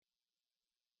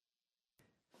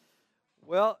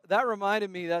Well, that reminded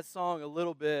me of that song a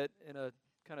little bit in a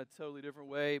kind of totally different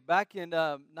way. Back in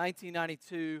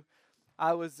 1992,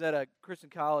 I was at a Christian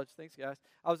college. Thanks, guys.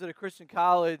 I was at a Christian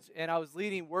college and I was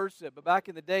leading worship. But back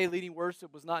in the day, leading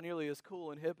worship was not nearly as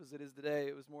cool and hip as it is today.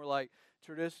 It was more like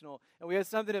traditional. And we had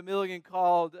something at Milligan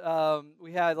called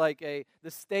we had like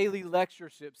the Staley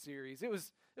Lectureship series. It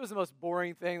was the most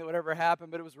boring thing that would ever happen,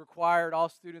 but it was required. All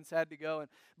students had to go.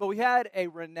 But we had a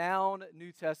renowned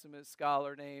New Testament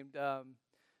scholar named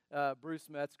Bruce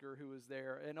Metzger who was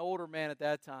there, an older man at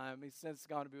that time. He's since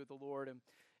gone to be with the Lord.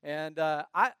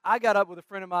 I got up with a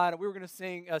friend of mine, and we were going to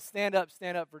sing Stand Up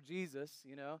for Jesus,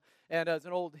 and it's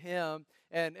an old hymn.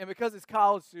 And because it's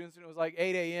college students, and it was like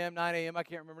 8 a.m., 9 a.m., I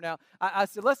can't remember now, I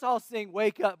said, let's all sing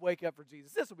Wake Up for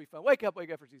Jesus. This will be fun. Wake Up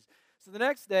for Jesus. So the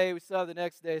next day, we saw the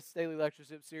next day, Staley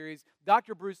Lectureship Series.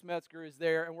 Dr. Bruce Metzger is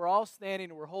there, and we're all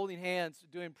standing, and we're holding hands,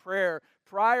 doing prayer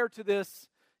prior to this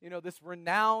this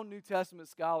renowned New Testament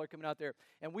scholar coming out there.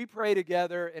 And we pray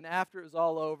together, and after it was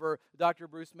all over, Dr.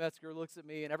 Bruce Metzger looks at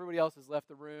me, and everybody else has left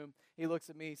the room. He looks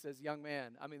at me, he says, young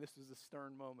man, this was a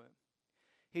stern moment.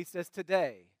 He says,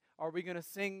 today, are we going to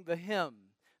sing the hymn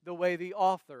the way the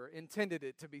author intended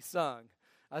it to be sung?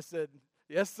 I said,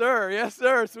 yes, sir, yes,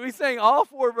 sir. So we sang all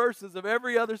 4 verses of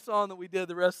every other song that we did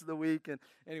the rest of the week. And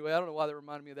anyway, I don't know why that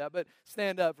reminded me of that, but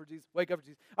stand up for Jesus, wake up for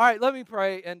Jesus. All right, let me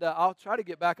pray, and I'll try to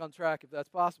get back on track if that's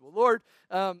possible. Lord,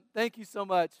 thank you so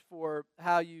much for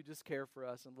how you just care for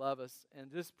us and love us.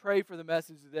 And just pray for the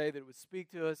message today that it would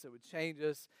speak to us, it would change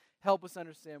us, help us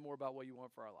understand more about what you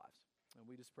want for our lives. And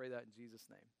we just pray that in Jesus'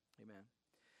 name. Amen.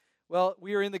 Well,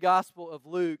 we are in the Gospel of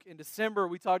Luke. In December,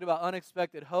 we talked about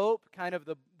unexpected hope, kind of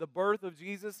the birth of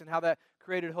Jesus and how that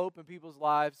created hope in people's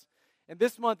lives. And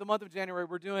this month, the month of January,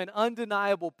 we're doing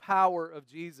undeniable power of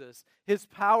Jesus. His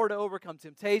power to overcome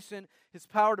temptation, his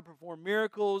power to perform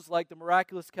miracles like the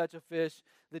miraculous catch of fish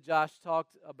that Josh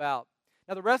talked about.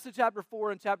 Now, the rest of chapter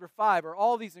 4 and chapter 5 are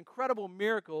all these incredible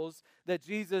miracles that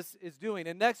Jesus is doing.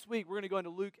 And next week, we're going to go into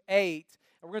Luke 8,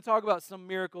 and we're going to talk about some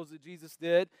miracles that Jesus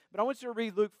did. But I want you to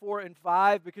read Luke 4 and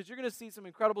 5 because you're going to see some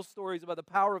incredible stories about the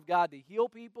power of God to heal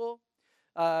people,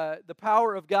 the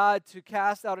power of God to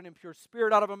cast out an impure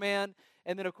spirit out of a man,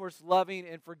 and then, of course, loving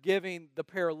and forgiving the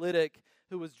paralytic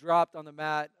who was dropped on the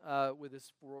mat with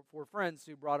his four friends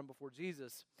who brought him before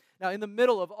Jesus. Now, in the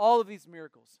middle of all of these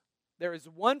miracles, there is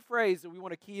one phrase that we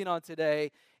want to key in on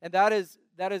today, and that is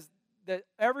that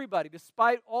everybody,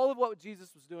 despite all of what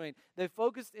Jesus was doing, they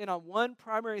focused in on one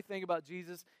primary thing about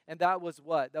Jesus, and that was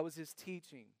what? That was his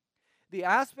teaching. The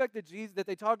aspect that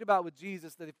they talked about with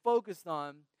Jesus that they focused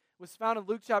on was found in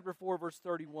Luke chapter 4, verse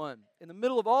 31. In the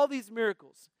middle of all these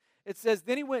miracles, it says,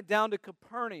 then he went down to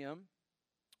Capernaum,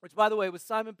 which, by the way, was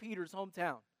Simon Peter's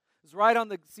hometown. It was right on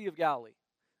the Sea of Galilee.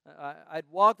 I'd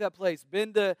walked that place,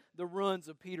 been to the ruins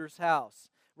of Peter's house,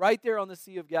 right there on the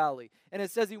Sea of Galilee. And it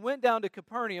says he went down to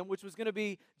Capernaum, which was going to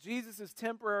be Jesus'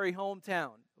 temporary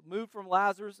hometown, moved from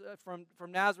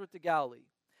Nazareth to Galilee.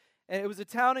 And it was a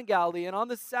town in Galilee, and on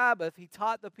the Sabbath he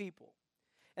taught the people.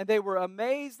 And they were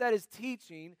amazed at his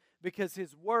teaching because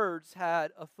his words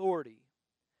had authority.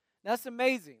 Now, that's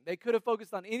amazing. They could have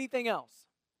focused on anything else,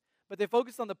 but they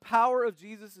focused on the power of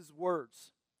Jesus'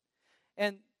 words.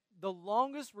 And the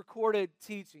longest recorded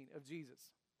teaching of Jesus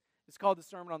is called the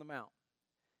Sermon on the Mount.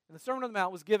 And the Sermon on the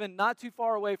Mount was given not too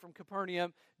far away from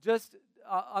Capernaum, just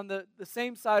on the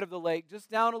same side of the lake, just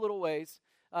down a little ways.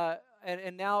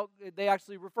 And now they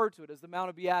actually refer to it as the Mount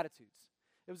of Beatitudes.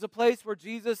 It was a place where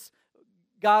Jesus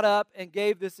got up and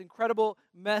gave this incredible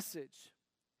message.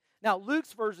 Now,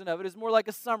 Luke's version of it is more like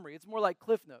a summary. It's more like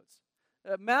Cliff Notes.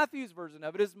 Matthew's version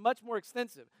of it is much more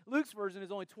extensive. Luke's version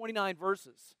is only 29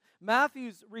 verses.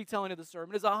 Matthew's retelling of the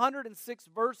sermon is 106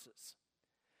 verses.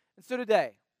 And so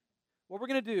today, what we're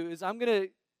going to do is I'm going to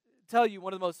tell you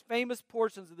one of the most famous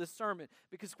portions of this sermon,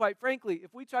 because quite frankly,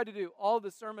 if we tried to do all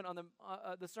the Sermon on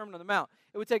the Mount,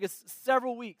 it would take us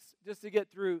several weeks just to get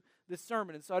through this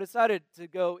sermon. And so I decided to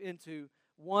go into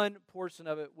one portion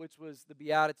of it, which was the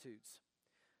Beatitudes.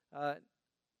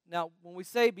 Now, when we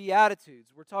say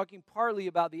Beatitudes, we're talking partly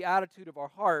about the attitude of our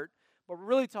heart, but we're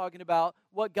really talking about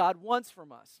what God wants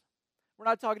from us. We're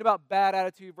not talking about bad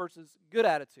attitude versus good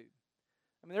attitude.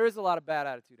 There is a lot of bad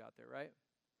attitude out there, right?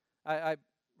 I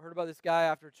heard about this guy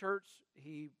after church.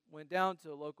 He went down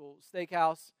to a local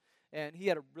steakhouse, and he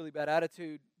had a really bad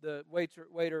attitude. The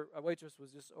waitress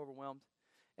was just overwhelmed.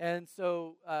 And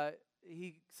so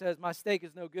he says, my steak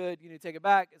is no good. You need to take it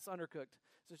back. It's undercooked.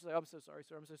 So she's like, I'm so sorry,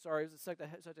 sir. I'm so sorry. It was such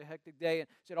a hectic day. And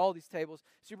she had all these tables.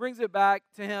 She brings it back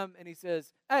to him, and he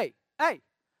says, hey,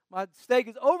 my steak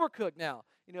is overcooked now.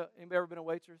 Anybody ever been a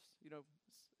waitress?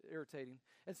 It's irritating.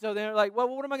 And so they're like, well,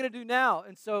 what am I going to do now?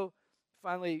 And so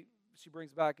finally, she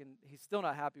brings back, and he's still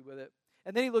not happy with it.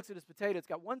 And then he looks at his potato. It's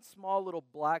got one small little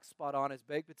black spot on his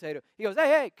baked potato. He goes,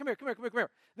 hey, come here.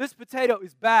 This potato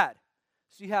is bad.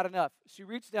 She had enough. She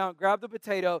reached down, grabbed the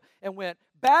potato, and went,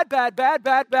 bad.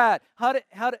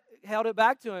 Held it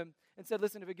back to him and said,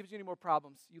 listen, if it gives you any more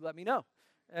problems, you let me know.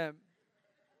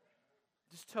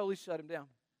 Just totally shut him down.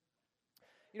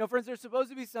 You know, friends, there's supposed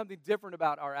to be something different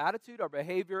about our attitude, our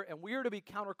behavior, and we are to be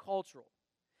countercultural.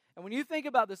 And when you think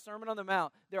about the Sermon on the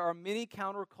Mount, there are many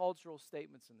countercultural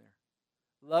statements in there.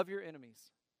 Love your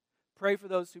enemies. Pray for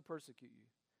those who persecute you.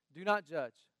 Do not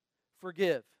judge.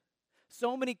 Forgive.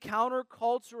 So many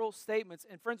countercultural statements.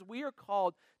 And friends, we are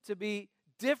called to be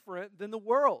different than the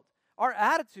world. Our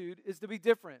attitude is to be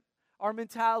different. Our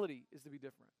mentality is to be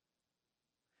different.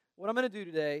 What I'm going to do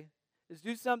today is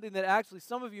do something that actually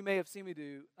some of you may have seen me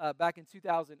do back in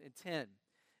 2010.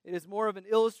 It is more of an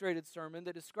illustrated sermon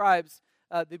that describes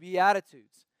the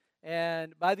Beatitudes.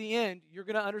 And by the end, you're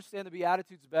going to understand the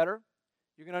Beatitudes better.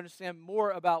 You're going to understand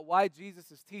more about why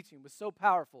Jesus' teaching was so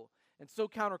powerful and so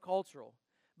countercultural.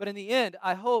 But in the end,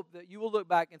 I hope that you will look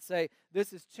back and say,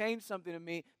 this has changed something in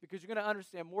me, because you're going to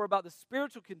understand more about the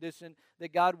spiritual condition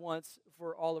that God wants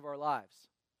for all of our lives.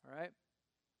 All right?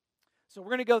 So we're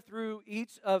going to go through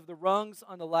each of the rungs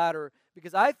on the ladder,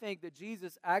 because I think that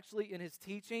Jesus actually in his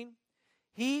teaching,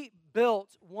 he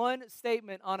built one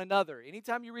statement on another.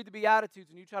 Anytime you read the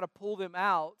Beatitudes and you try to pull them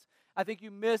out, I think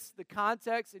you miss the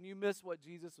context and you miss what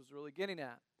Jesus was really getting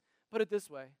at. Put it this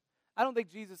way. I don't think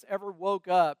Jesus ever woke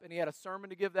up and he had a sermon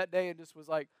to give that day and just was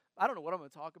like, I don't know what I'm going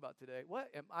to talk about today. What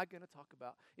am I going to talk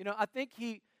about? You know, I think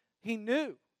he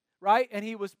knew, right? And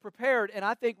he was prepared. And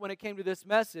I think when it came to this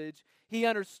message, he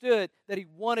understood that he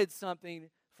wanted something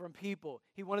from people.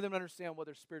 He wanted them to understand what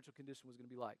their spiritual condition was going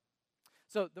to be like.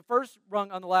 So the first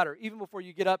rung on the ladder, even before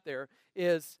you get up there,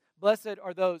 is blessed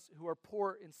are those who are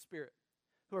poor in spirit.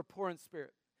 Who are poor in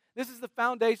spirit. This is the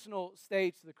foundational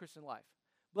stage to the Christian life.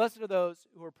 Blessed are those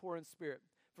who are poor in spirit,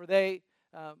 for they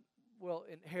will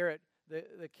inherit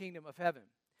the kingdom of heaven.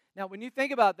 Now, when you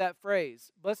think about that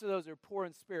phrase, blessed are those who are poor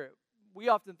in spirit, we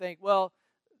often think, well,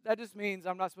 that just means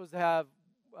I'm not supposed to have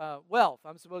wealth.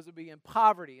 I'm supposed to be in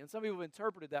poverty. And some people have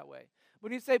interpreted that way.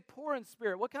 When you say poor in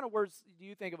spirit, what kind of words do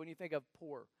you think of when you think of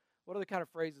poor? What other kind of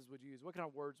phrases would you use? What kind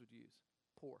of words would you use?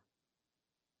 Poor.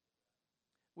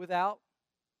 Without.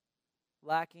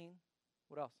 Lacking.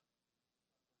 What else?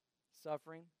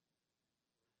 Suffering.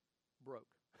 Broke.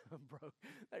 Broke.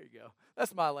 There you go.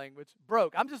 That's my language.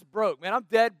 Broke. I'm just broke, man. I'm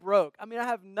dead broke. I mean, I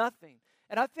have nothing.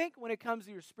 And I think when it comes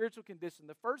to your spiritual condition,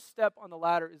 the first step on the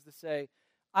ladder is to say,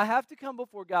 I have to come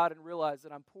before God and realize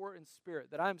that I'm poor in spirit,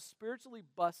 that I'm spiritually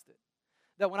busted.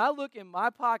 That when I look in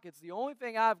my pockets, the only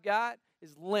thing I've got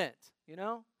is lint, you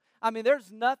know? I mean,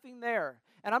 there's nothing there.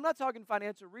 And I'm not talking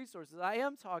financial resources. I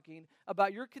am talking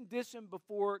about your condition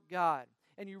before God.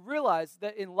 And you realize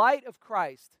that in light of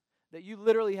Christ, that you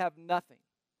literally have nothing.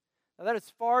 Now, that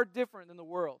is far different than the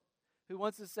world, who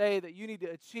wants to say that you need to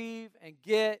achieve and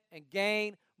get and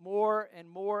gain more and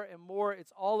more and more.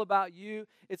 It's all about you.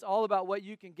 It's all about what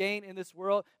you can gain in this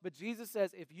world. But Jesus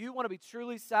says, if you want to be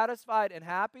truly satisfied and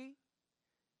happy,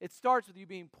 it starts with you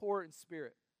being poor in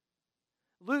spirit.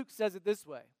 Luke says it this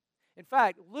way. In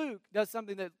fact, Luke does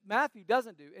something that Matthew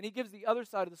doesn't do, and he gives the other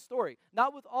side of the story.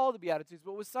 Not with all the Beatitudes,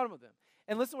 but with some of them.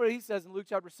 And listen to what he says in Luke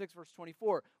chapter 6, verse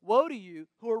 24. Woe to you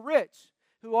who are rich,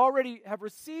 who already have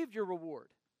received your reward.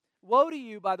 Woe to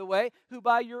you, by the way, who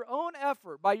by your own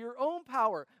effort, by your own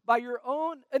power, by your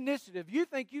own initiative, you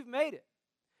think you've made it.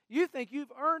 You think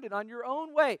you've earned it on your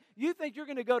own way. You think you're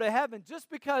going to go to heaven just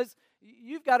because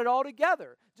you've got it all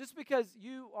together, just because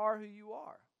you are who you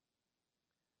are.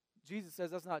 Jesus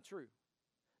says that's not true.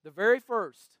 The very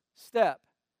first step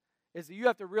is that you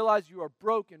have to realize you are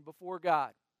broken before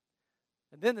God.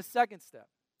 And then the second step,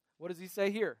 what does he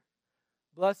say here?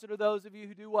 Blessed are those of you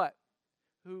who do what?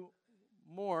 Who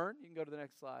mourn. You can go to the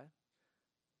next slide.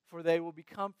 For they will be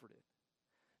comforted.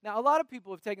 Now, a lot of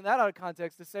people have taken that out of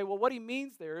context to say, well, what he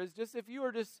means there is just if you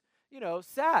are just,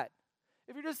 sad.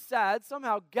 If you're just sad,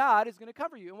 somehow God is going to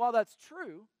cover you. And while that's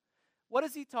true, what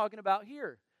is he talking about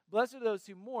here? Blessed are those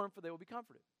who mourn, for they will be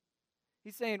comforted.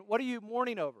 He's saying, what are you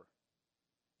mourning over?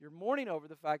 You're mourning over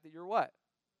the fact that you're what?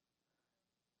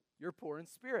 You're poor in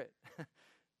spirit.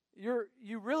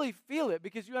 You really feel it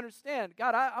because you understand,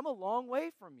 God, I'm a long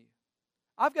way from you.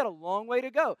 I've got a long way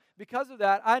to go. Because of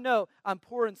that, I know I'm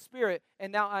poor in spirit,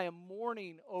 and now I am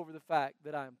mourning over the fact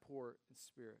that I am poor in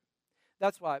spirit.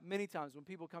 That's why many times when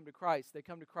people come to Christ, they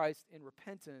come to Christ in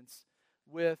repentance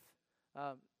with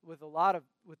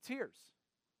tears.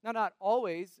 Now, not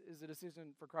always is a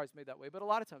decision for Christ made that way, but a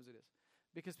lot of times it is.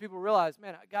 Because people realize,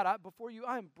 man, God, before you,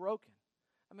 I am broken.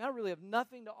 I mean, I really have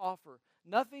nothing to offer,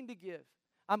 nothing to give.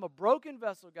 I'm a broken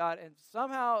vessel, God, and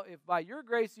somehow, if by your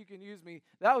grace you can use me,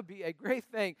 that would be a great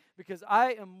thing, because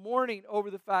I am mourning over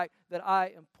the fact that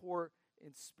I am poor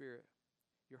in spirit.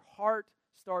 Your heart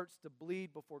starts to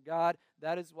bleed before God.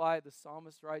 That is why the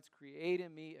psalmist writes, create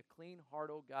in me a clean heart,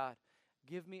 O God.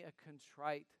 Give me a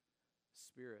contrite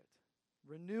spirit.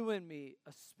 Renew in me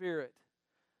a spirit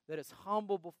that is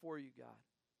humble before you, God.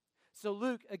 So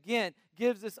Luke, again,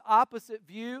 gives this opposite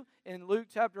view in Luke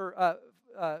chapter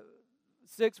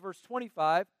 6, verse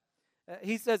 25.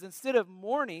 He says, instead of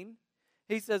mourning,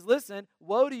 he says, listen,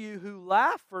 woe to you who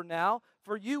laugh for now,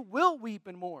 for you will weep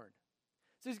and mourn.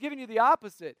 So he's giving you the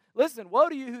opposite. Listen, woe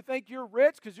to you who think you're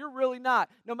rich, because you're really not.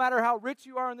 No matter how rich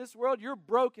you are in this world, you're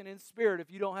broken in spirit if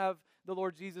you don't have the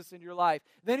Lord Jesus in your life.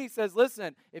 Then he says,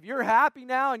 listen, if you're happy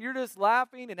now and you're just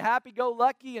laughing and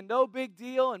happy-go-lucky and no big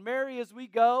deal and merry as we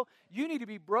go, you need to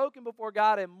be broken before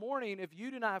God and mourning if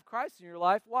you do not have Christ in your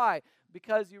life. Why?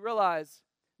 Because you realize,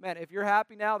 man, if you're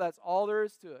happy now, that's all there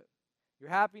is to it.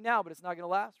 You're happy now, but it's not going to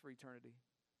last for eternity.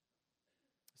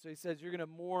 So he says, you're going to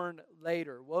mourn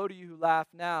later. Woe to you who laugh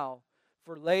now,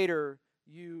 for later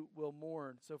you will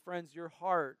mourn. So friends, your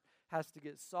heart has to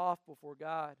get soft before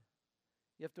God.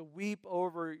 You have to weep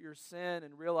over your sin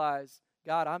and realize,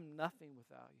 God, I'm nothing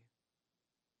without you.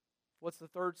 What's the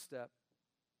third step?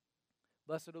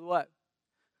 Blessed are the what?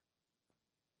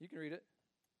 You can read it.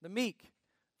 The meek,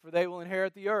 for they will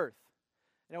inherit the earth.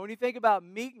 Now, when you think about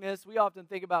meekness, we often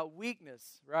think about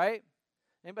weakness, right?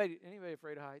 Anybody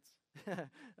afraid of heights?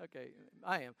 Okay,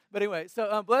 I am. But anyway,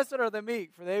 so blessed are the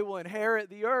meek, for they will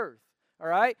inherit the earth. All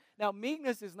right? Now,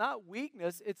 meekness is not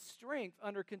weakness, it's strength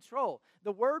under control.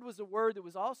 The word was a word that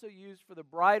was also used for the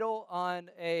bridle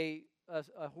on a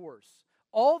horse.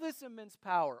 All this immense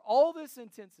power, all this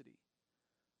intensity,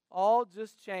 all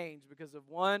just changed because of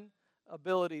one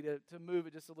ability to move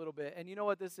it just a little bit. And you know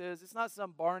what this is? It's not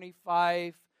some Barney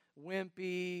Fife,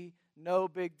 wimpy, no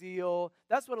big deal.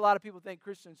 That's what a lot of people think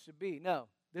Christians should be. No,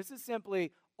 this is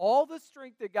simply all the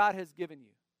strength that God has given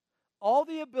you, all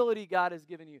the ability God has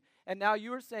given you. And now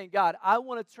you are saying, God, I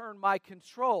want to turn my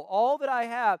control, all that I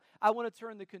have, I want to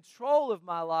turn the control of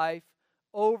my life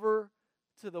over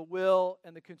to the will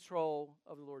and the control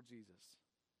of the Lord Jesus.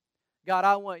 God,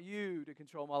 I want you to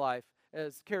control my life.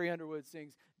 As Carrie Underwood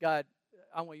sings, God,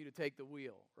 I want you to take the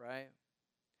wheel, right?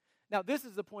 Now, this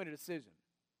is the point of decision.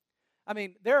 I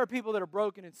mean, there are people that are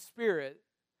broken in spirit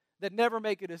that never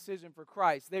make a decision for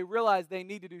Christ. They realize they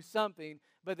need to do something,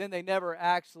 but then they never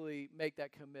actually make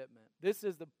that commitment. This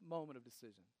is the moment of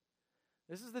decision.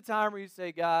 This is the time where you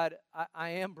say, God, I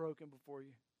am broken before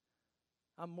you.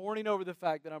 I'm mourning over the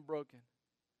fact that I'm broken.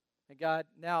 And God,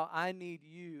 now I need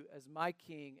you as my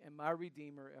King and my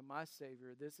Redeemer and my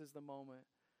Savior. This is the moment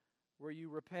where you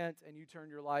repent and you turn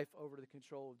your life over to the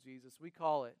control of Jesus. We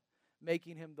call it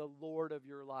making him the Lord of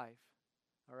your life.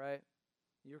 All right?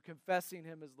 You're confessing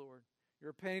him as Lord.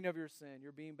 You're repenting of your sin.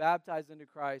 You're being baptized into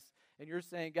Christ. And you're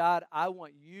saying, God, I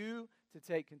want you to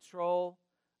take control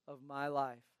of my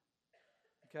life.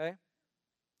 Okay?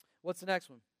 What's the next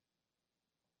one?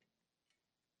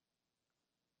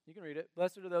 You can read it.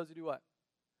 Blessed are those who do what?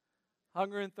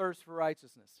 Hunger and thirst for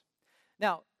righteousness.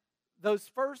 Now, those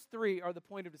first three are the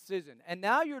point of decision. And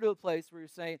now you're to a place where you're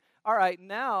saying, all right,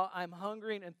 now I'm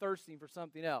hungering and thirsting for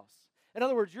something else. In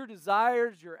other words, your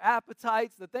desires, your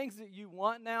appetites, the things that you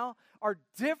want now are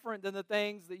different than the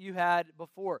things that you had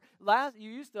before. You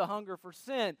used to hunger for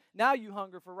sin. Now you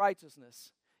hunger for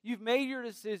righteousness. You've made your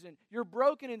decision. You're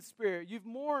broken in spirit. You've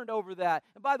mourned over that.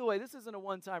 And by the way, this isn't a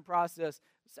one-time process.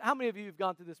 How many of you have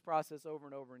gone through this process over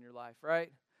and over in your life,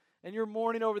 right? And you're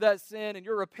mourning over that sin and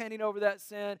you're repenting over that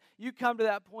sin. You come to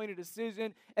that point of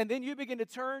decision, and then you begin to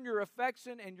turn your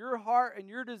affection and your heart and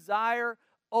your desire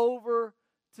over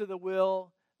to the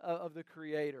will of the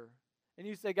Creator. And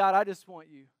you say, God, I just want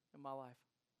you in my life.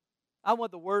 I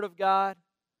want the Word of God.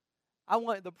 I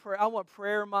want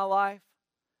prayer in my life.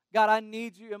 God, I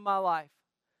need you in my life.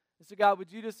 And so, God,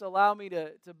 would you just allow me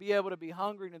to be able to be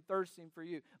hungry and thirsting for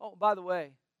you? Oh, by the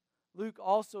way, Luke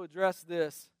also addressed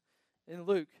this in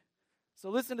Luke. So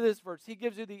listen to this verse. He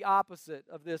gives you the opposite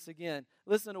of this again.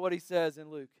 Listen to what he says in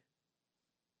Luke.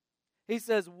 He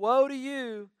says, woe to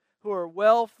you who are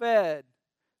well fed,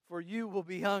 for you will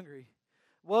be hungry.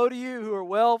 Woe to you who are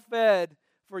well fed,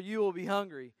 for you will be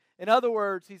hungry. In other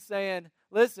words, he's saying,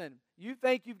 listen, you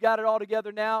think you've got it all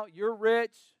together now. You're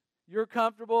rich. You're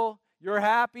comfortable. You're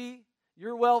happy.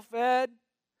 You're well fed.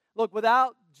 Look,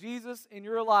 without Jesus in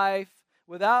your life,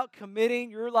 without committing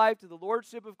your life to the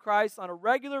Lordship of Christ on a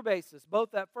regular basis,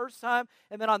 both that first time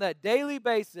and then on that daily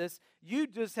basis, you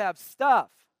just have stuff.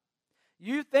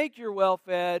 You think you're well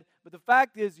fed, But the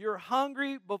fact is, you're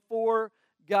hungry before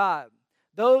God.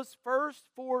 Those first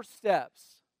four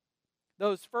steps,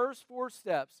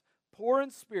 poor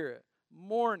in spirit,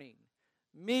 mourning,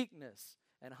 meekness,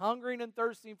 and hungering and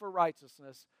thirsting for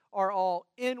righteousness, are all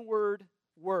inward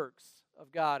works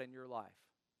of God in your life.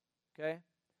 Okay?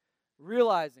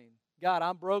 Realizing, God,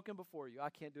 I'm broken before you. I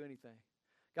can't do anything.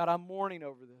 God, I'm mourning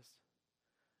over this.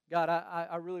 God,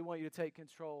 I really want you to take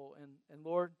control. And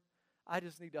Lord, I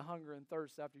just need to hunger and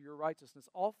thirst after your righteousness.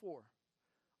 All four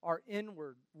are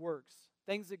inward works,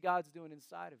 things that God's doing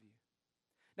inside of you.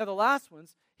 Now, the last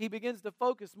ones, he begins to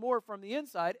focus more from the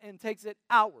inside and takes it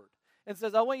outward and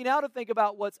says, I want you now to think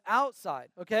about what's outside,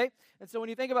 okay? And so when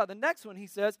you think about the next one, he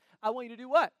says, I want you to do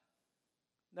what?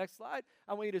 Next slide.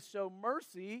 I want you to show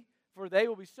mercy, for they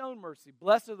will be shown mercy.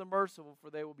 Blessed are the merciful, for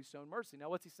they will be shown mercy. Now,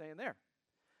 what's he saying there?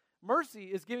 Mercy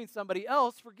is giving somebody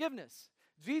else forgiveness.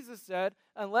 Jesus said,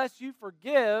 unless you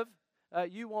forgive,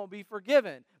 you won't be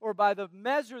forgiven. Or by the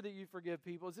measure that you forgive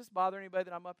people. Does this bother anybody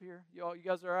that I'm up here? You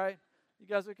guys all right? You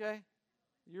guys okay?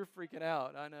 You're freaking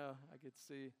out. I know. I could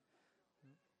see.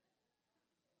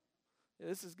 Yeah,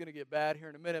 this is going to get bad here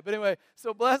in a minute. But anyway,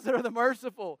 so blessed are the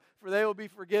merciful, for they will be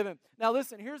forgiven. Now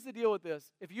listen, here's the deal with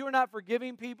this. If you are not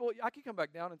forgiving people, I can come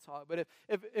back down and talk, but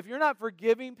if you're not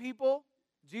forgiving people,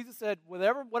 Jesus said,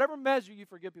 whatever measure you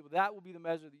forgive people, that will be the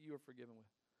measure that you are forgiven with.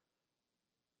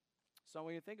 So I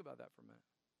want you to think about that for a minute.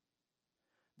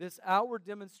 This outward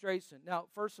demonstration. Now,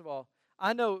 first of all,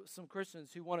 I know some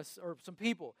Christians who want to, or some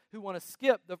people who want to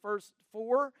skip the first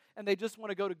four and they just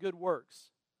want to go to good works.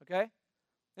 Okay?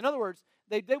 In other words,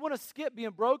 they want to skip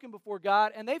being broken before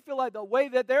God, and they feel like the way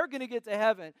that they're going to get to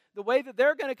heaven, the way that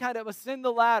they're going to kind of ascend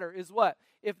the ladder is what?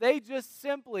 If they just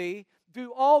simply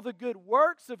do all the good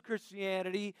works of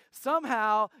Christianity,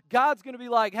 somehow God's going to be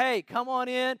like, hey, come on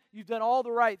in, you've done all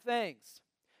the right things.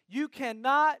 You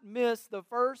cannot miss the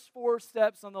first four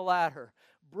steps on the ladder.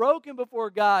 Broken before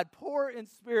God, poor in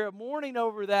spirit, mourning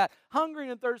over that, hungering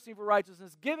and thirsting for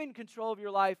righteousness, giving control of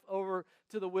your life over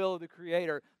to the will of the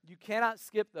Creator. You cannot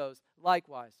skip those.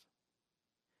 Likewise,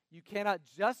 you cannot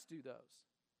just do those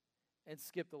and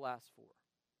skip the last four.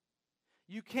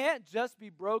 You can't just be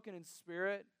broken in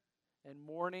spirit and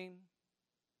mourning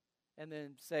and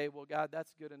then say, well, God,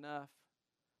 that's good enough.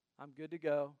 I'm good to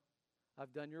go.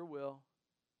 I've done your will.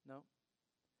 No.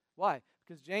 Why?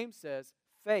 Because James says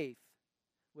faith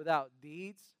without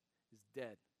deeds is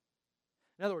dead.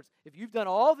 In other words, if you've done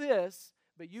all this,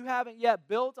 but you haven't yet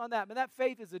built on that, man, that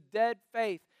faith is a dead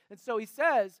faith. And so he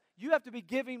says you have to be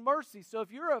giving mercy. So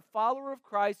if you're a follower of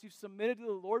Christ, you've submitted to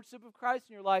the lordship of Christ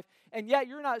in your life, and yet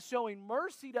you're not showing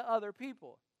mercy to other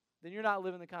people, then you're not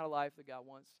living the kind of life that God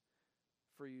wants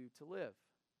for you to live.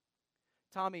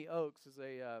 Tommy Oakes is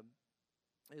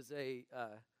a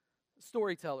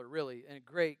storyteller, really, and a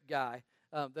great guy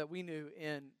that we knew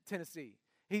in Tennessee.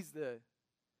 He's the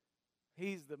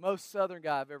most southern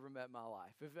guy I've ever met in my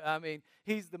life.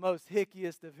 He's the most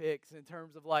hickiest of hicks in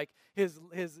terms of like his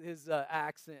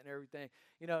accent and everything.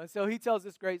 And so he tells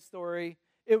this great story.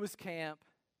 It was camp,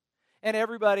 and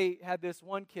everybody had this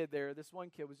one kid there. This one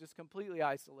kid was just completely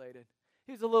isolated.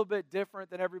 He was a little bit different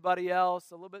than everybody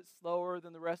else, a little bit slower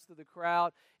than the rest of the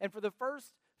crowd. And for the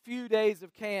first few days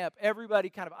of camp, everybody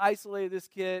kind of isolated this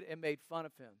kid and made fun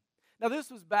of him. Now,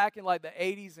 this was back in like the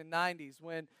 80s and 90s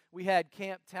when we had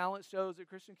camp talent shows at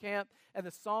Christian camp, and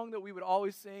the song that we would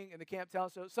always sing in the camp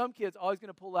talent show, some kids always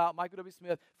going to pull out Michael W.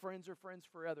 Smith, Friends Are Friends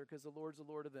Forever, because the Lord's the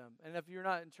Lord of them. And if you're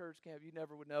not in church camp, you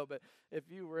never would know, but if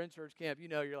you were in church camp,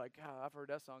 you're like, oh, I've heard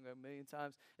that song a million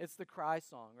times. It's the cry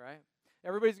song, right?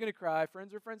 Everybody's going to cry,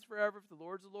 friends are friends forever, if the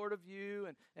Lord's the Lord of you,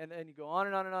 and you go on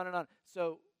and on and on and on.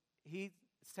 So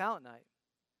it's talent night,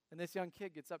 and this young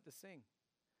kid gets up to sing.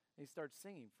 And he starts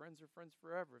singing, friends are friends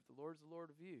forever, if the Lord's the Lord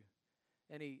of you.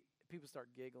 And people start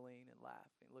giggling and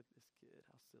laughing. Look at this kid,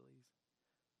 how silly he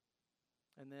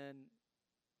is. And then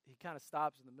he kind of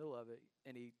stops in the middle of it,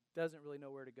 and he doesn't really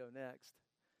know where to go next.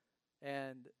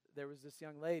 And there was this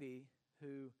young lady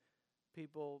who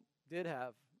people did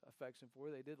have affection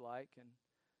for, they did like, and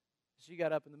she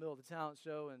got up in the middle of the talent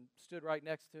show and stood right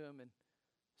next to him and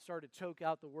started to choke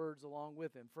out the words along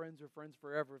with him. Friends are friends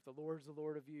forever if the Lord's the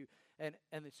Lord of you. And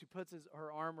then she puts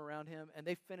her arm around him, and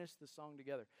they finished the song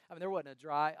together. There wasn't a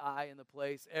dry eye in the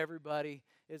place. Everybody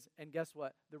is, and guess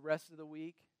what? The rest of the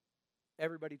week,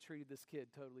 everybody treated this kid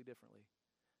totally differently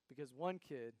because one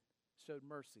kid showed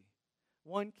mercy.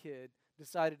 One kid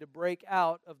decided to break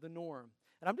out of the norm.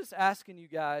 And I'm just asking you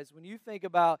guys, when you think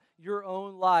about your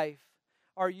own life,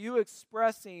 are you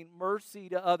expressing mercy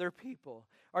to other people?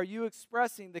 Are you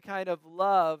expressing the kind of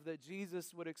love that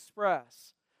Jesus would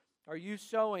express? Are you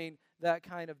showing that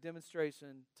kind of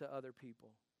demonstration to other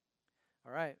people?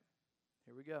 All right,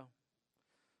 here we go.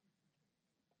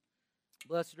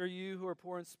 Blessed are you who are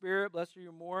poor in spirit. Blessed are you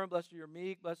who mourn. Blessed are you who are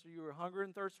meek. Blessed are you who are hungry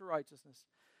and thirst for righteousness.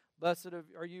 Blessed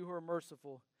are you who are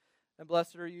merciful. And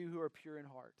blessed are you who are pure in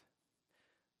heart.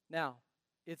 Now,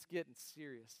 it's getting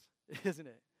serious, isn't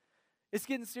it? It's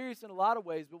getting serious in a lot of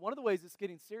ways, but one of the ways it's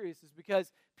getting serious is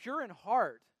because pure in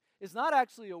heart is not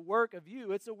actually a work of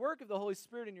you. It's a work of the Holy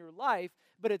Spirit in your life,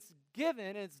 but it's given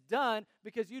and it's done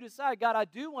because you decide, God, I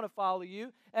do want to follow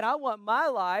you, and I want my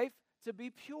life to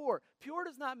be pure. Pure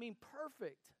does not mean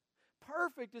perfect.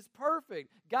 Perfect is perfect.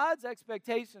 God's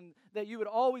expectation that you would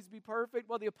always be perfect,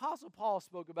 well, the Apostle Paul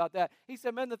spoke about that. He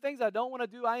said, man, the things I don't want to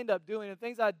do, I end up doing. And the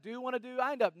things I do want to do,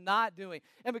 I end up not doing.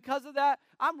 And because of that,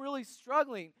 I'm really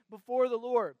struggling before the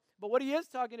Lord. But what he is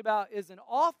talking about is an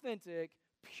authentic,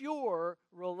 pure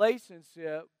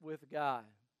relationship with God,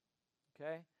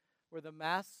 okay, where the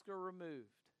masks are removed.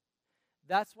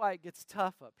 That's why it gets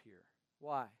tough up here.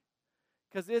 Why?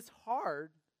 Because it's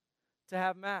hard to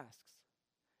have masks.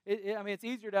 It's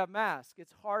easier to have masks.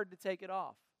 It's hard to take it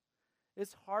off.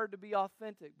 It's hard to be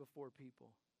authentic before people.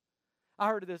 I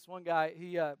heard of this one guy.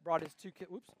 He brought his two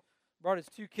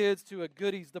kids to a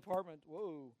goodies department.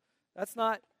 Whoa, that's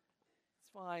not. It's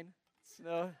fine.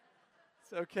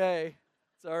 It's okay.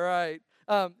 It's all right.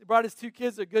 He brought his two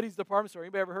kids to a goodies department store.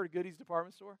 Anybody ever heard of goodies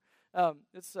department store?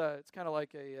 It's kind of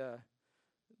like a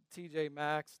TJ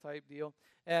Maxx type deal,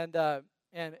 and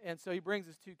so he brings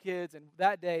his two kids, and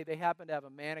that day they happened to have a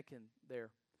mannequin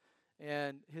there.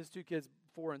 And his two kids,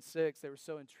 4 and 6, they were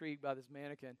so intrigued by this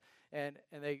mannequin, and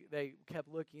they kept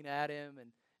looking at him,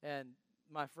 and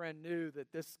my friend knew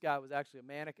that this guy was actually a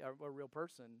mannequin, a real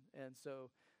person, and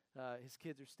so his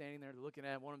kids are standing there looking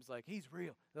at him. One of them's like, he's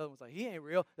real. The other one's like, he ain't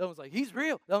real. The other one's like, he's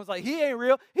real. The other one's like, he ain't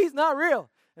real. He's not real.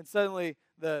 And suddenly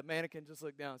the mannequin just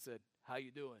looked down and said, how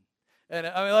you doing? And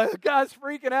the guy's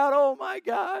freaking out. Oh my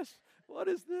gosh. What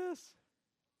is this?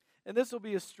 And this will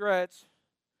be a stretch,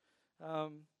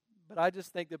 but I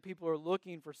just think that people are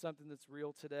looking for something that's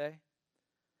real today.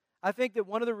 I think that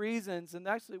one of the reasons, and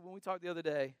actually when we talked the other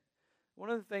day, one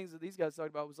of the things that these guys talked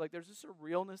about was like there's just a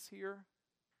realness here.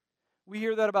 We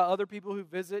hear that about other people who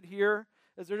visit here,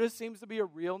 as there just seems to be a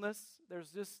realness.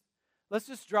 Let's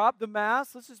just drop the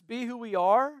mask. Let's just be who we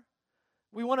are.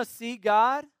 We want to see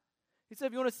God. He said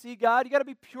if you want to see God, you got to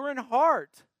be pure in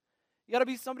heart. You got to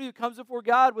be somebody who comes before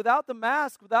God without the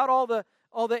mask, without all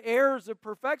the airs of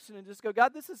perfection, and just go,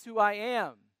 God, this is who I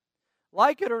am.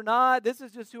 Like it or not, this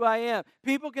is just who I am.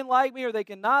 People can like me or they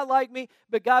cannot like me,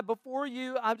 but God, before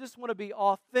you, I just want to be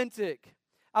authentic.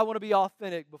 I want to be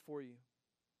authentic before you.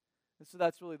 And so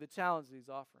that's really the challenge that he's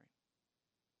offering.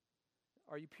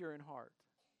 Are you pure in heart?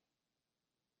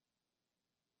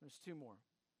 There's 2 more.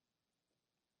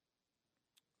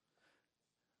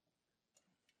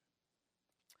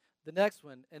 The next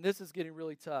one, and this is getting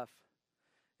really tough,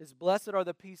 is blessed are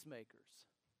the peacemakers.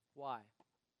 Why?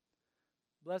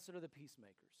 Blessed are the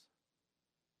peacemakers.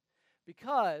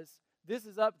 Because this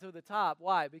is up to the top.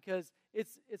 Why? Because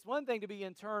it's one thing to be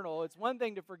internal. It's one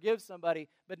thing to forgive somebody,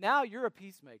 but now you're a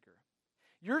peacemaker.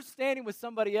 You're standing with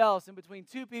somebody else in between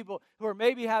 2 people who are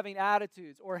maybe having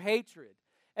attitudes or hatred.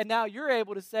 And now you're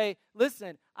able to say,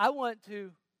 listen, I want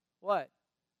to, what?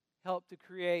 Help to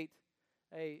create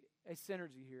a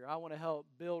synergy here. I want to help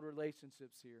build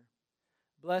relationships here.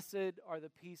 Blessed are the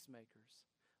peacemakers.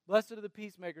 Blessed are the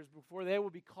peacemakers, before they will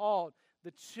be called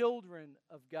the children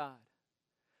of God.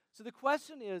 So the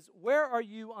question is, where are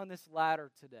you on this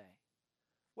ladder today?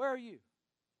 Where are you?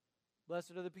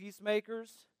 Blessed are the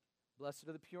peacemakers. Blessed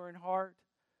are the pure in heart.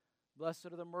 Blessed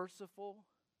are the merciful.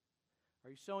 Are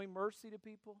you showing mercy to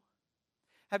people?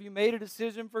 Have you made a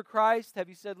decision for Christ? Have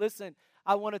you said, listen,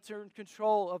 I want to turn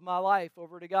control of my life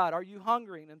over to God? Are you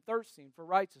hungering and thirsting for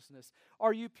righteousness?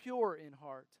 Are you pure in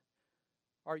heart?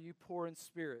 Are you poor in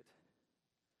spirit?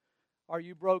 Are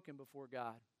you broken before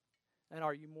God? And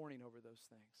are you mourning over those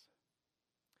things?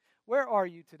 Where are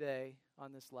you today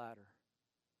on this ladder?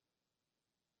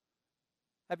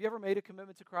 Have you ever made a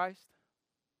commitment to Christ?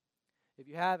 If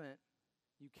you haven't,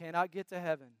 you cannot get to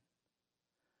heaven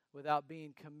without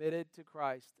being committed to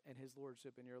Christ and His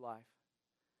Lordship in your life.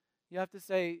 You have to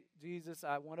say, Jesus,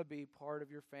 I want to be part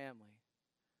of your family.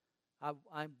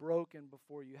 I'm broken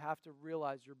before you. You have to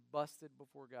realize you're busted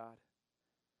before God.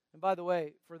 And by the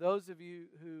way, for those of you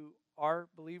who are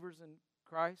believers in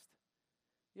Christ,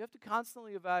 you have to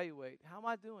constantly evaluate, how am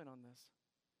I doing on this?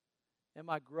 Am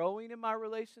I growing in my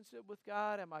relationship with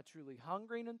God? Am I truly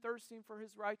hungering and thirsting for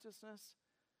His righteousness?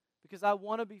 Because I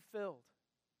want to be filled.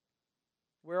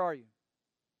 Where are you?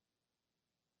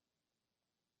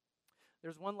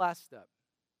 There's one last step.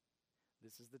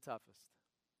 This is the toughest.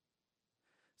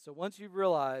 So once you've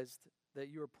realized that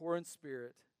you are poor in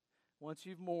spirit, once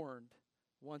you've mourned,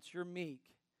 once you're meek,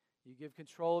 you give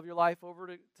control of your life over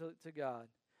to God,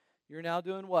 you're now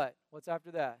doing what? What's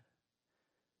after that?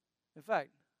 In fact,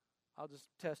 I'll just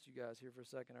test you guys here for a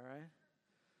second, all right?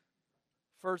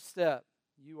 First step,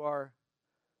 you are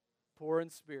poor in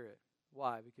spirit.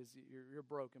 Why? Because you're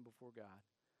broken before God.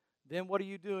 Then what are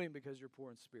you doing because you're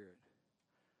poor in spirit?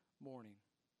 Mourning.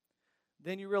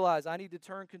 Then you realize, I need to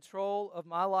turn control of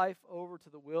my life over to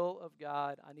the will of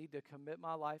God. I need to commit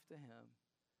my life to Him.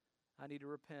 I need to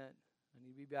repent. I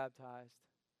need to be baptized.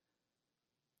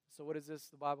 So what is this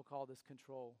the Bible call this?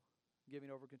 Control.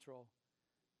 Giving over control.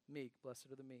 Meek. Blessed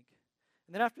are the meek.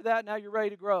 And then after that, now you're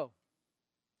ready to grow.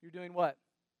 You're doing what?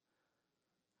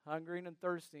 Hungering and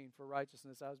thirsting for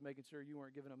righteousness. I was making sure you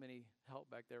weren't giving them any help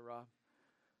back there, Rob.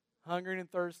 Hungering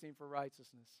and thirsting for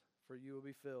righteousness, for you will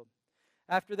be filled.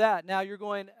 After that, now you're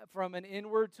going from an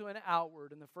inward to an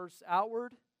outward. And the first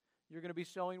outward, you're going to be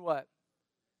showing what?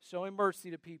 Showing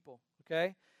mercy to people,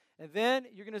 okay? And then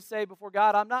you're going to say before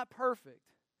God, I'm not perfect,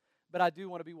 but I do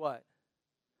want to be what?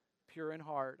 Pure in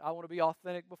heart. I want to be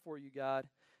authentic before you, God.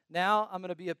 Now I'm going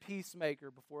to be a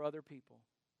peacemaker before other people.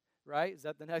 Right? Is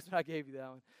that the next one? I gave you that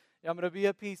one. Yeah, I'm going to be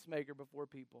a peacemaker before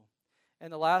people.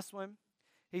 And the last one,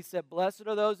 he said, blessed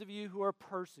are those of you who are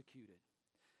persecuted.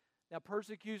 Now,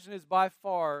 persecution is by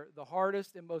far the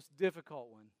hardest and most difficult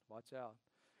one. Watch out.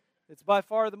 It's by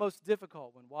far the most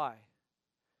difficult one. Why?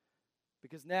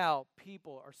 Because now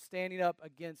people are standing up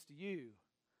against you.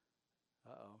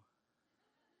 Uh-oh.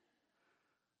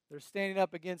 They're standing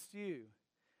up against you.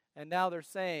 And now they're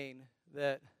saying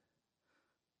that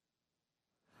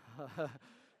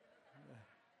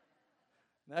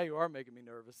now you are making me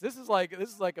nervous. This is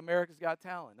like America's Got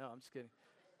Talent. No, I'm just kidding.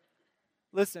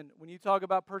 Listen, when you talk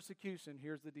about persecution,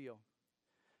 here's the deal.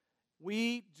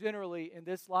 We generally in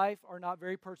this life are not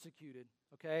very persecuted,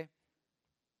 okay?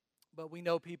 But we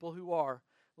know people who are.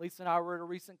 Lisa and I were at a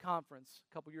recent conference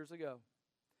a couple years ago.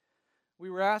 We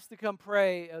were asked to come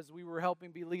pray as we were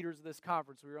helping be leaders of this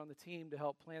conference. We were on the team to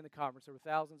help plan the conference. There were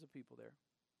thousands of people there.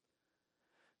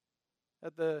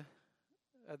 At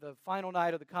the final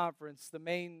night of the conference, the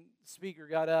main speaker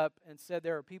got up and said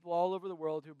there are people all over the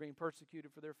world who are being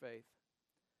persecuted for their faith.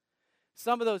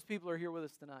 Some of those people are here with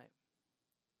us tonight.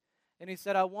 And he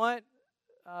said, I want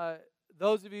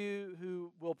those of you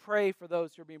who will pray for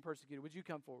those who are being persecuted. Would you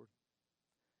come forward?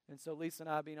 And so Lisa and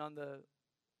I, being on the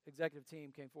executive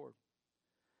team, came forward.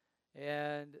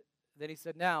 And then he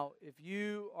said, now, if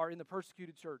you are in the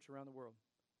persecuted church around the world,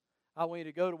 I want you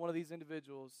to go to one of these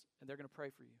individuals, and they're going to pray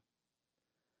for you.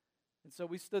 And so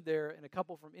we stood there, and a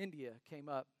couple from India came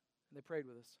up, and they prayed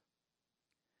with us.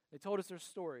 They told us their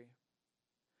story.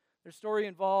 Their story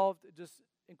involved just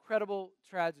incredible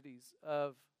tragedies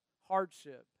of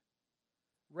hardship,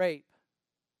 rape,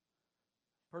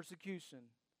 persecution,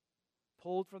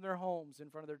 pulled from their homes in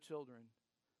front of their children,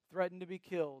 threatened to be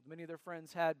killed. Many of their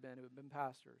friends had been who had been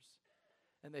pastors.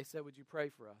 And they said, would you pray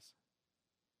for us?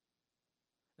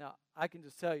 Now, I can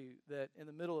just tell you that in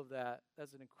the middle of that,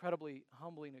 that's an incredibly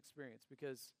humbling experience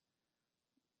because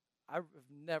I've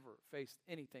never faced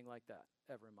anything like that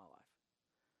ever in my life.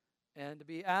 And to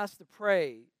be asked to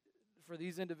pray for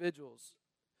these individuals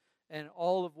and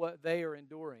all of what they are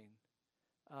enduring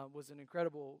was an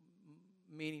incredibly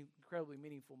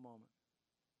meaningful moment.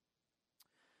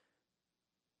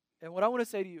 And what I want to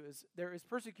say to you is there is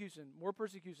persecution. More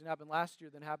persecution happened last year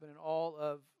than happened in all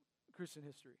of Christian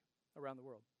history around the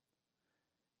world.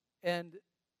 And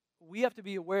we have to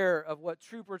be aware of what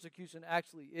true persecution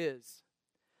actually is.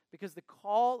 Because the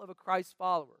call of a Christ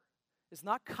follower is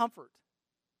not comfort.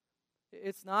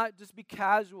 It's not just be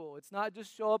casual. It's not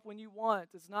just show up when you want.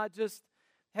 It's not just,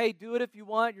 hey, do it if you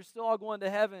want. You're still all going to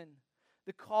heaven.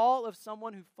 The call of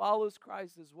someone who follows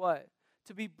Christ is what?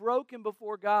 To be broken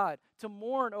before God, to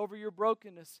mourn over your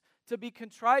brokenness, to be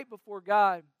contrite before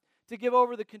God, to give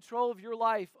over the control of your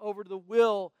life over to the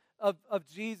will of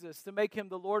Jesus, to make Him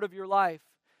the Lord of your life,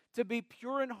 to be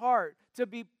pure in heart, to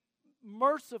be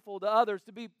merciful to others,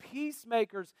 to be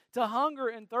peacemakers, to hunger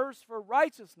and thirst for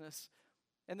righteousness.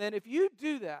 And then if you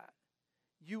do that,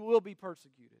 you will be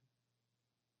persecuted.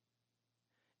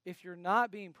 If you're not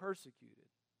being persecuted,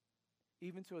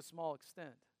 even to a small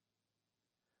extent,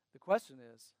 the question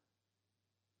is,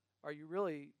 are you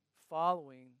really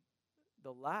following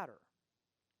the latter?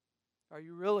 Are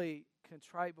you really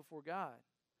contrite before God?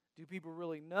 Do people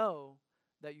really know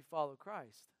that you follow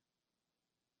Christ?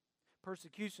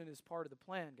 Persecution is part of the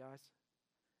plan, guys.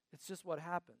 It's just what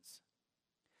happens.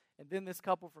 And then this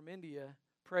couple from India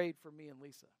prayed for me and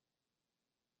Lisa.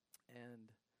 And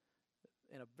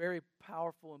in a very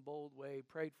powerful and bold way,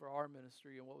 prayed for our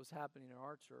ministry and what was happening in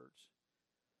our church.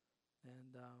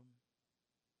 And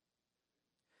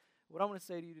what I want to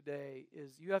say to you today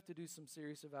is you have to do some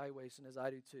serious evaluation, as I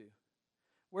do too.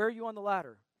 Where are you on the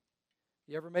ladder?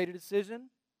 You ever made a decision?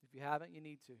 If you haven't, you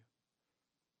need to.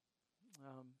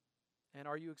 And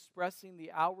are you expressing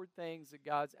the outward things that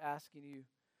God's asking you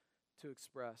to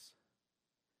express?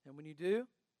 And when you do,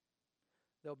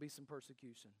 there'll be some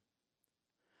persecution.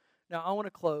 Now, I want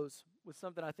to close with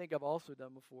something I think I've also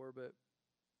done before, but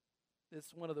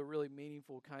it's one of the really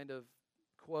meaningful kind of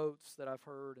quotes that I've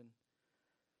heard,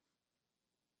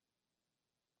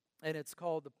 and it's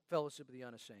called the Fellowship of the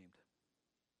Unashamed.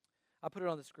 I put it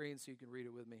on the screen so you can read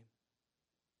it with me.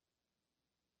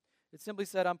 It simply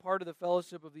said, I'm part of the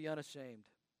fellowship of the unashamed.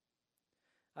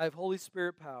 I have Holy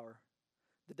Spirit power.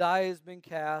 The die has been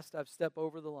cast. I've stepped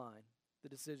over the line. The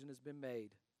decision has been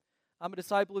made. I'm a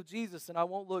disciple of Jesus, and I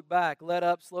won't look back. Let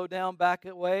up, slow down, back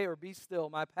away, or be still.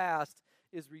 My past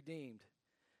is redeemed.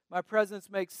 My presence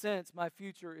makes sense. My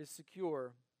future is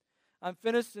secure. I'm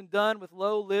finished and done with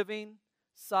low living,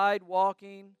 side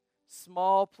walking,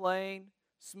 small playing,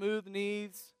 smooth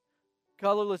knees,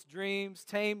 colorless dreams,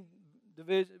 tame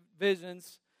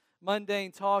visions,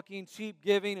 mundane talking, cheap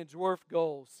giving, and dwarfed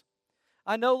goals.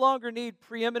 I no longer need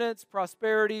preeminence,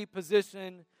 prosperity,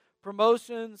 position,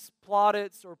 promotions,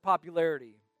 plaudits, or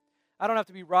popularity. I don't have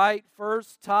to be right,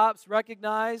 first, tops,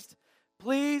 recognized,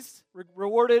 pleased,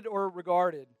 rewarded, or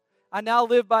regarded. I now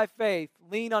live by faith,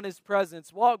 lean on His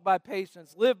presence, walk by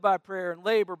patience, live by prayer, and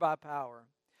labor by power.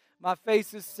 My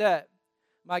face is set.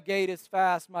 My gate is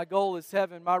fast. My goal is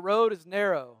heaven. My road is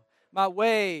narrow. My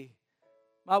way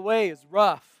is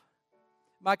rough.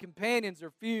 My companions are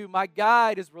few. My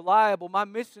guide is reliable. My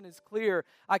mission is clear.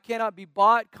 I cannot be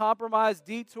bought, compromised,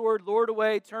 detoured, lured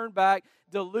away, turned back,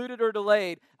 deluded, or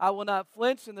delayed. I will not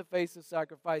flinch in the face of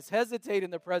sacrifice, hesitate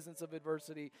in the presence of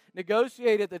adversity,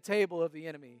 negotiate at the table of the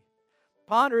enemy,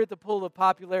 ponder at the pool of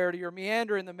popularity, or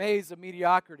meander in the maze of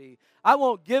mediocrity. I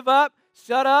won't give up,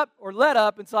 shut up, or let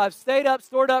up until I've stayed up,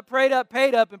 stored up, prayed up,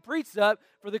 paid up, and preached up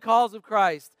for the cause of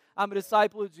Christ. I'm a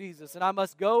disciple of Jesus, and I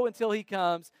must go until He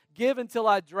comes, give until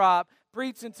I drop,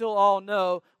 preach until all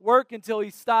know, work until He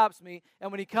stops me,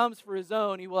 and when He comes for His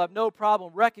own, He will have no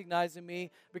problem recognizing me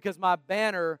because my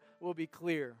banner will be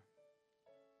clear.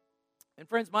 And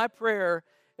friends, my prayer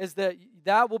is that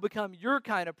will become your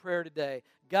kind of prayer today.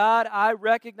 God, I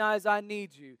recognize I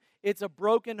need You. It's a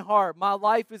broken heart. My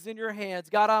life is in Your hands.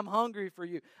 God, I'm hungry for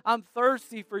You. I'm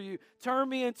thirsty for You. Turn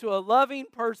me into a loving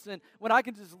person when I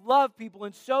can just love people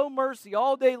and show mercy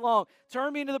all day long.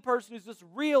 Turn me into the person who's just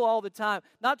real all the time,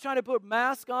 not trying to put a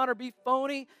mask on or be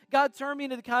phony. God, turn me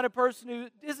into the kind of person who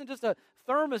isn't just a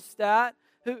thermostat,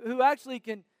 who actually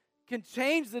can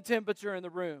change the temperature in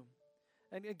the room.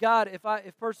 And God,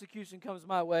 if persecution comes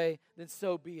my way, then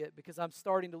so be it, because I'm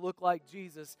starting to look like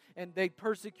Jesus. And they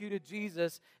persecuted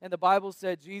Jesus, and the Bible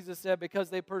said, Jesus said, because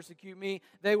they persecute me,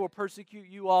 they will persecute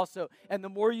you also. And the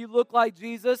more you look like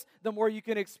Jesus, the more you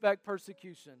can expect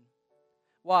persecution.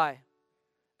 Why?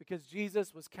 Because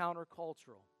Jesus was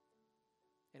countercultural.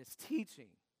 And his teaching,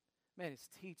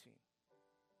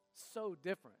 so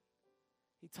different.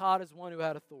 He taught as one who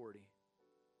had authority.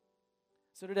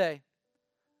 So today,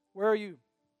 where are you?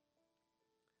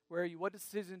 Where are you? What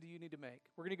decision do you need to make?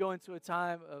 We're going to go into a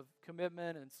time of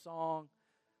commitment and song.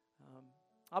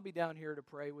 I'll be down here to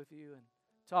pray with you and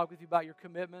talk with you about your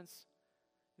commitments.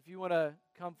 If you want to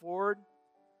come forward.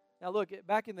 Now look,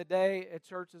 back in the day at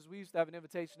churches, we used to have an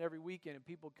invitation every weekend and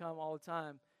people come all the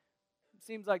time. It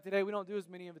seems like today we don't do as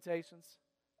many invitations.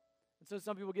 And so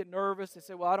some people get nervous. They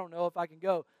say, well, I don't know if I can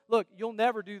go. Look, you'll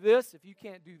never do this if you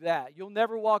can't do that. You'll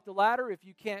never walk the ladder if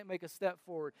you can't make a step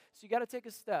forward. So you got to take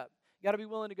a step. You got to be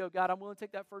willing to go, God, I'm willing to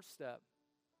take that first step.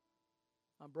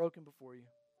 I'm broken before You.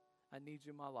 I need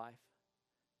You in my life.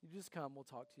 You just come, we'll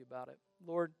talk to you about it.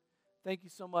 Lord, thank You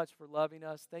so much for loving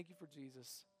us. Thank You for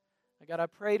Jesus. And God, I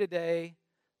pray today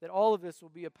that all of this will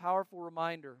be a powerful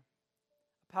reminder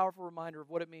of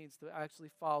what it means to actually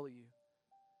follow You.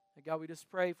 And God, we just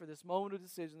pray for this moment of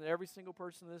decision that every single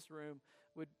person in this room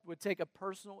would take a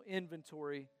personal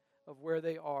inventory of where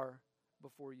they are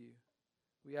before You.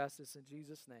 We ask this in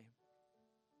Jesus' name.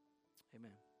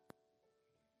 Amen.